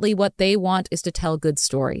ultimately what they want is to tell good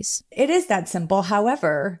stories. It is that simple.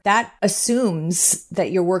 However, that assumes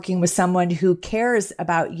that you're working with someone who cares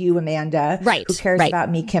about you, Amanda, right? Who cares about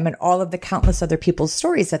me, Kim, and all of the countless other people's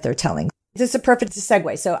stories that they're telling. This is a perfect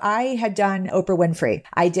segue. So I had done Oprah Winfrey.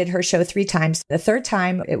 I did her show 3 times. The third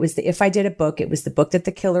time, it was If I Did a Book. It was the book that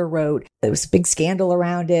the killer wrote. There was a big scandal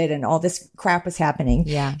around it and all this crap was happening.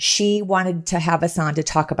 Yeah. She wanted to have us on to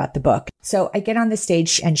talk about the book. So I get on the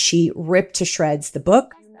stage and she ripped to shreds the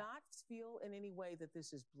book. Do not feel in any way that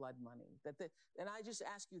this is blood money. And I just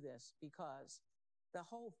ask you this because the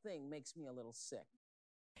whole thing makes me a little sick.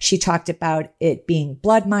 She talked about it being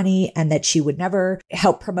blood money and that she would never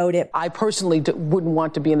help promote it. I personally wouldn't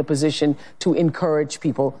want to be in a position to encourage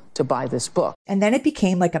people to buy this book. And then it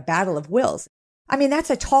became like a battle of wills. I mean, that's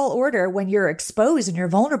a tall order when you're exposed and you're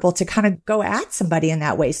vulnerable to kind of go at somebody in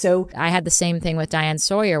that way. So I had the same thing with Diane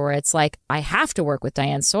Sawyer, where it's like, I have to work with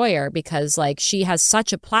Diane Sawyer because she has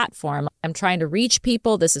such a platform. I'm trying to reach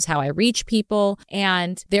people. This is how I reach people.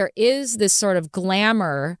 And there is this sort of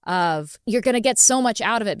glamour of you're going to get so much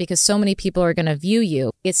out of it because so many people are going to view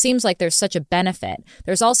you. It seems like there's such a benefit.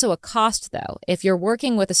 There's also a cost, though. If you're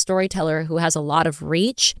working with a storyteller who has a lot of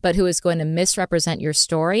reach, but who is going to misrepresent your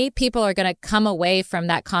story, people are going to come away from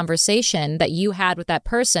that conversation that you had with that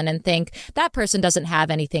person and think that person doesn't have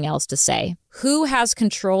anything else to say. Who has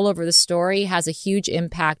control over the story has a huge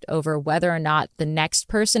impact over whether or not the next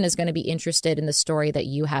person is going to be interested in the story that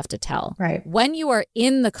you have to tell. Right. When you are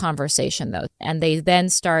in the conversation, though, and they then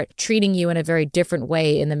start treating you in a very different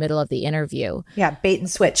way in the middle of the interview. Yeah, bait and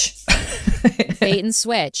switch. Bait and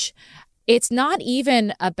switch. It's not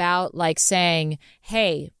even about saying,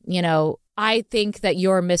 hey, I think that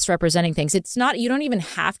you're misrepresenting things. It's not, you don't even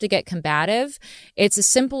have to get combative. It's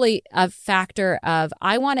simply a factor of,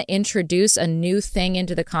 I want to introduce a new thing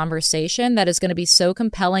into the conversation that is going to be so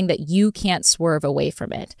compelling that you can't swerve away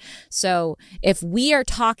from it. So if we are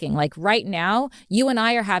talking, right now, you and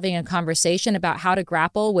I are having a conversation about how to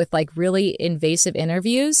grapple with really invasive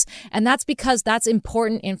interviews. And that's because that's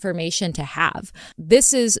important information to have.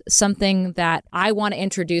 This is something that I want to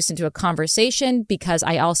introduce into a conversation because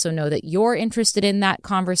I also know that you're interested in that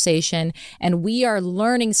conversation and we are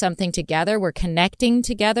learning something together. We're connecting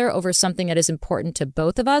together over something that is important to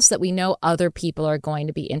both of us that we know other people are going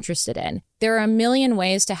to be interested in. There are a million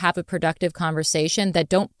ways to have a productive conversation that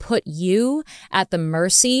don't put you at the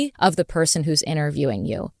mercy of the person who's interviewing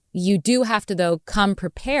you. You do have to, though, come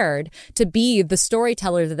prepared to be the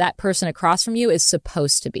storyteller that that person across from you is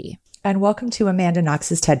supposed to be. And welcome to Amanda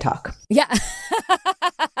Knox's TED Talk. Yeah.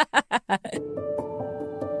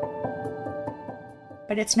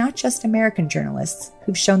 But it's not just American journalists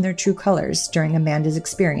who've shown their true colors during Amanda's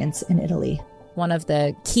experience in Italy. One of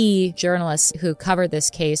the key journalists who covered this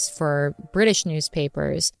case for British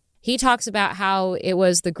newspapers, he talks about how it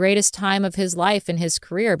was the greatest time of his life in his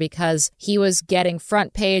career because he was getting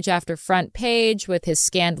front page after front page with his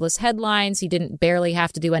scandalous headlines. He didn't barely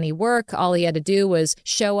have to do any work. All he had to do was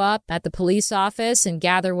show up at the police office and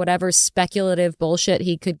gather whatever speculative bullshit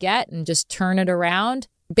he could get and just turn it around.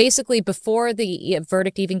 Basically, before the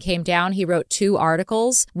verdict even came down, he wrote 2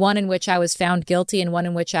 articles, one in which I was found guilty and one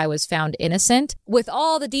in which I was found innocent, with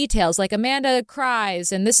all the details, like Amanda cries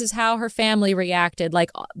and this is how her family reacted,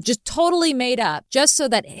 just totally made up, just so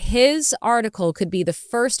that his article could be the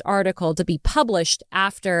first article to be published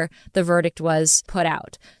after the verdict was put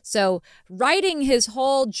out. So writing his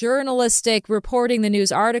whole journalistic reporting the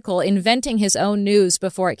news article, inventing his own news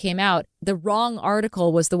before it came out, the wrong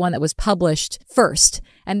article was the one that was published first.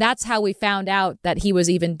 And that's how we found out that he was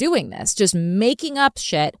even doing this, just making up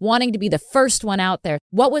shit, wanting to be the first one out there.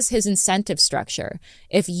 What was his incentive structure?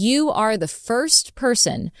 If you are the first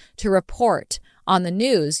person to report on the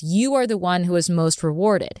news, you are the one who is most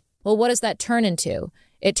rewarded. Well, what does that turn into?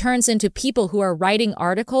 It turns into people who are writing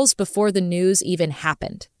articles before the news even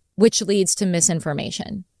happened, which leads to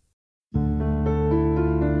misinformation.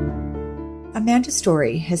 Amanda's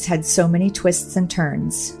story has had so many twists and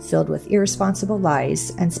turns, filled with irresponsible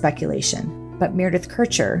lies and speculation. But Meredith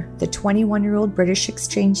Kircher, the 21-year-old British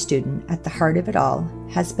exchange student at the heart of it all,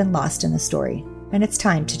 has been lost in the story, and it's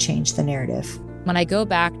time to change the narrative. When I go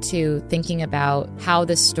back to thinking about how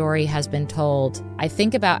this story has been told, I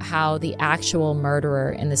think about how the actual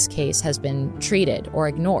murderer in this case has been treated or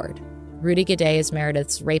ignored. Rudy Gaudet is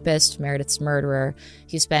Meredith's rapist, Meredith's murderer.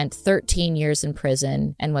 He spent 13 years in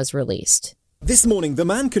prison and was released. This morning, the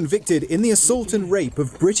man convicted in the assault and rape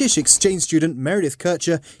of British exchange student Meredith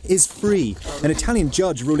Kircher is free. An Italian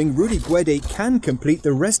judge ruling Rudy Gaudet can complete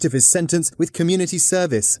the rest of his sentence with community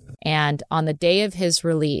service. And on the day of his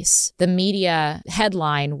release, the media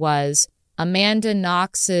headline was, Amanda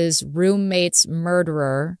Knox's roommate's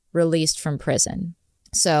murderer released from prison.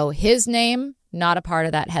 So his name, not a part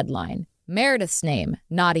of that headline. Meredith's name,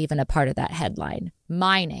 not even a part of that headline.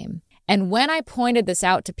 My name. And when I pointed this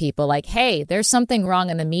out to people, like, hey, there's something wrong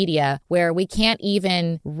in the media where we can't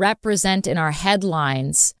even represent in our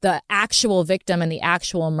headlines the actual victim and the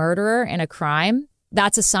actual murderer in a crime,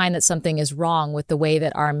 that's a sign that something is wrong with the way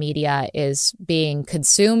that our media is being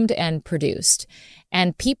consumed and produced.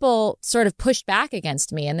 And people sort of pushed back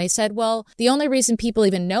against me and they said, well, the only reason people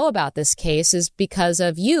even know about this case is because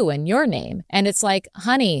of you and your name. And it's like,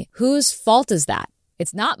 honey, whose fault is that?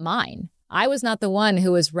 It's not mine. I was not the one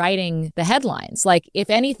who was writing the headlines. Like, if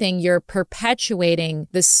anything, you're perpetuating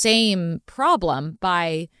the same problem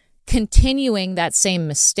by continuing that same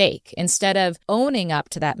mistake instead of owning up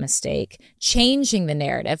to that mistake, changing the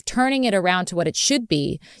narrative, turning it around to what it should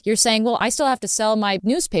be. You're saying, well, I still have to sell my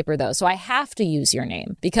newspaper, though, so I have to use your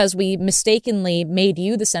name because we mistakenly made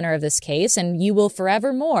you the center of this case, and you will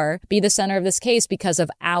forevermore be the center of this case because of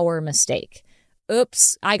our mistake.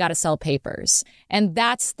 Oops, I got to sell papers. And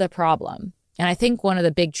that's the problem. And I think one of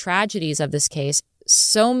the big tragedies of this case,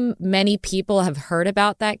 so many people have heard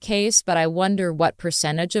about that case, but I wonder what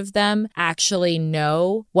percentage of them actually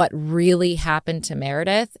know what really happened to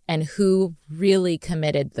Meredith and who really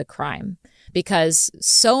committed the crime. Because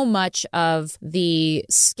so much of the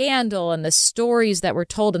scandal and the stories that were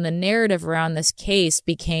told in the narrative around this case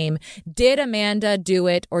became, did Amanda do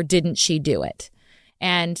it or didn't she do it?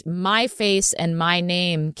 And my face and my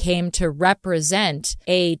name came to represent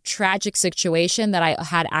a tragic situation that I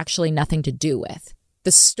had actually nothing to do with.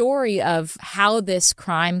 The story of how this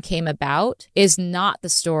crime came about is not the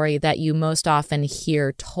story that you most often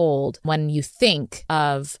hear told when you think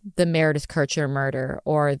of the Meredith Kircher murder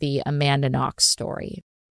or the Amanda Knox story.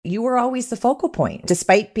 You were always the focal point.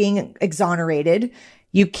 Despite being exonerated,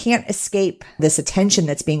 you can't escape this attention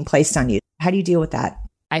that's being placed on you. How do you deal with that?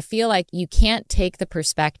 I feel like you can't take the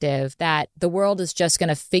perspective that the world is just going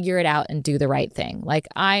to figure it out and do the right thing. Like,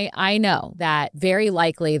 I know that very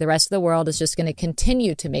likely the rest of the world is just going to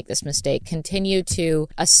continue to make this mistake, continue to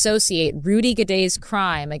associate Rudy Gaudet's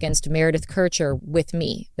crime against Meredith Kircher with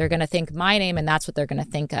me. They're going to think my name and that's what they're going to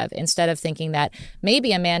think of, instead of thinking that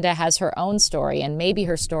maybe Amanda has her own story and maybe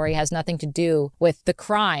her story has nothing to do with the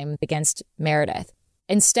crime against Meredith.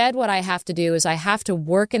 Instead, what I have to do is I have to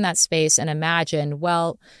work in that space and imagine,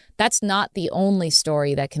 well, that's not the only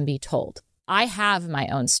story that can be told. I have my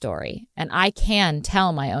own story and I can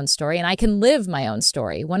tell my own story and I can live my own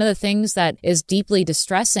story. One of the things that is deeply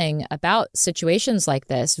distressing about situations like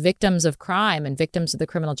this, victims of crime and victims of the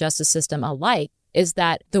criminal justice system alike, is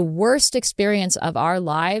that the worst experience of our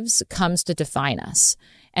lives comes to define us.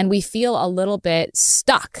 And we feel a little bit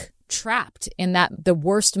stuck, trapped in the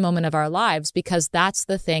worst moment of our lives, because that's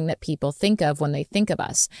the thing that people think of when they think of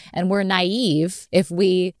us. And we're naive if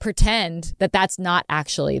we pretend that that's not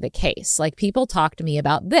actually the case. Like, people talk to me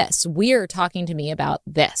about this. We're talking to me about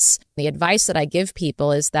this. The advice that I give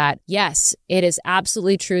people is that, yes, it is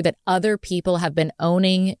absolutely true that other people have been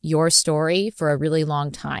owning your story for a really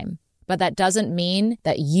long time. But that doesn't mean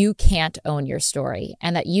that you can't own your story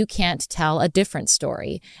and that you can't tell a different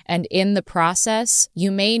story. And in the process,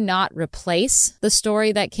 you may not replace the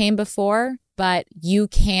story that came before, but you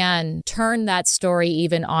can turn that story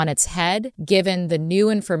even on its head, given the new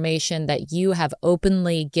information that you have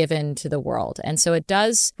openly given to the world. And so it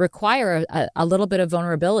does require a little bit of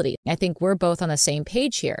vulnerability. I think we're both on the same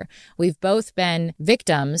page here. We've both been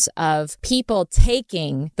victims of people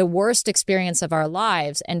taking the worst experience of our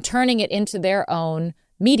lives and turning it into their own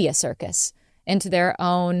media circus, into their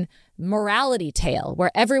own morality tale where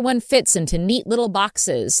everyone fits into neat little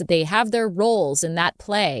boxes. They have their roles in that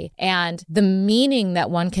play, and the meaning that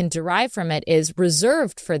one can derive from it is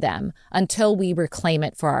reserved for them until we reclaim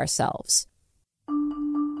it for ourselves.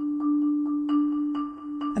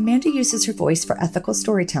 Amanda uses her voice for ethical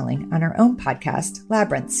storytelling on her own podcast,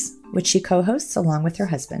 Labyrinths, which she co-hosts along with her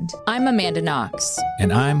husband. I'm Amanda Knox.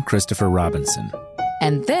 And I'm Christopher Robinson.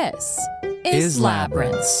 And this is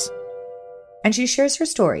Labyrinths. And she shares her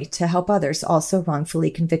story to help others also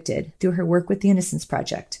wrongfully convicted through her work with the Innocence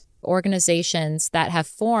Project. Organizations that have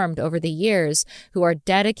formed over the years who are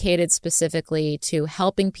dedicated specifically to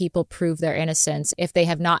helping people prove their innocence if they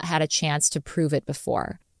have not had a chance to prove it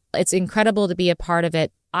before. It's incredible to be a part of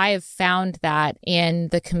it. I have found that in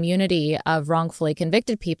the community of wrongfully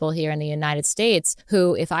convicted people here in the United States,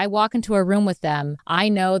 who, if I walk into a room with them, I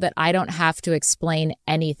know that I don't have to explain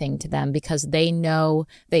anything to them because they know,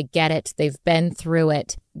 they get it, they've been through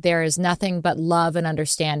it. There is nothing but love and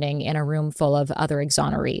understanding in a room full of other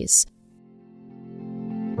exonerees.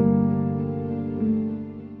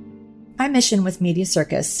 My mission with Media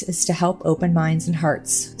Circus is to help open minds and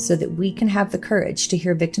hearts so that we can have the courage to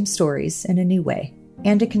hear victim stories in a new way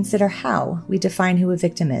and to consider how we define who a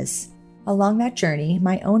victim is. Along that journey,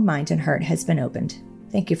 my own mind and heart has been opened.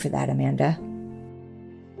 Thank you for that, Amanda.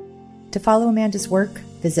 To follow Amanda's work,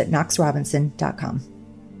 visit knoxrobinson.com.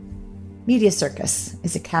 Media Circus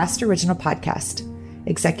is a Cast original podcast,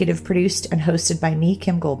 executive produced and hosted by me,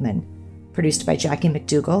 Kim Goldman, produced by Jackie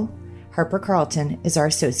McDougall. Harper Carlton is our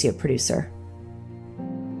associate producer.